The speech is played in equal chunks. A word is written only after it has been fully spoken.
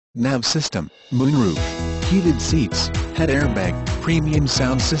nav system, moonroof, heated seats, head airbag, premium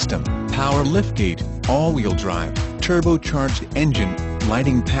sound system, power liftgate, all-wheel drive, turbocharged engine,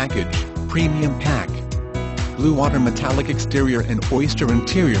 lighting package, premium pack. Blue water metallic exterior and Oyster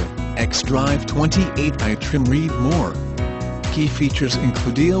interior, X-Drive 28i trim. Read more. Key features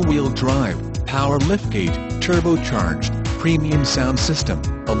include all-wheel drive, power liftgate, turbocharged, premium sound system,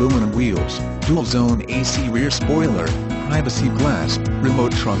 aluminum wheels, dual-zone AC rear spoiler, privacy glass,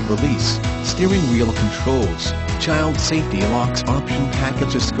 remote trunk release, steering wheel controls, child safety locks option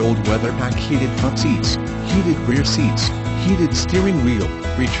packages, cold weather pack, heated front seats, heated rear seats, heated steering wheel,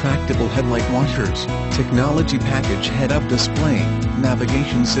 retractable headlight washers, technology package, head-up display,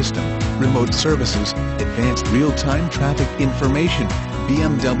 navigation system, remote services, advanced real-time traffic information,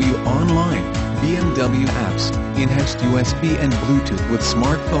 BMW Online, BMW apps, enhanced USB and Bluetooth with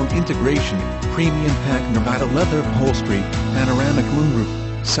smartphone integration, premium pack, Nevada leather upholstery, panoramic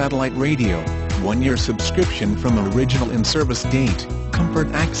moonroof, satellite radio, 1-year subscription from original in-service date, comfort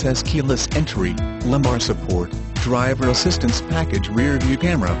access, keyless entry, lumbar support, driver assistance package, rear view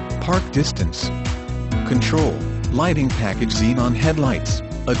camera, park distance control, lighting package, xenon headlights,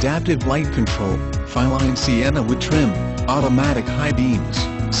 adaptive light control, FINELINE SIENNA wood trim, automatic high beams,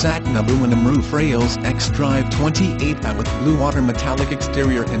 SATIN aluminum roof rails, X-Drive 28i with blue water metallic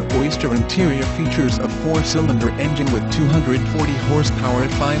exterior and Oyster interior. Features a 4-cylinder engine with 240 horsepower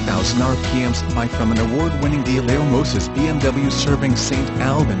at 5,000 RPMs. Buy from an award-winning dealer. Moses BMW, serving Saint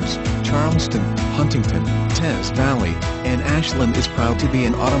Albans, Charleston, Huntington, Tez Valley, and Ashland, is proud to be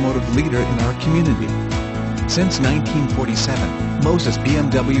an automotive leader in our community. Since 1947, Moses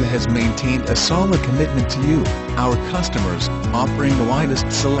BMW has maintained a solid commitment to you, our customers, offering the widest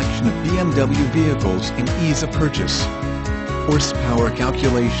selection of BMW vehicles and ease of purchase. Horsepower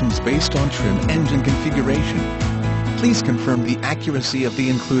calculations based on trim engine configuration. Please confirm the accuracy of the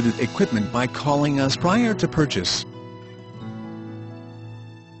included equipment by calling us prior to purchase.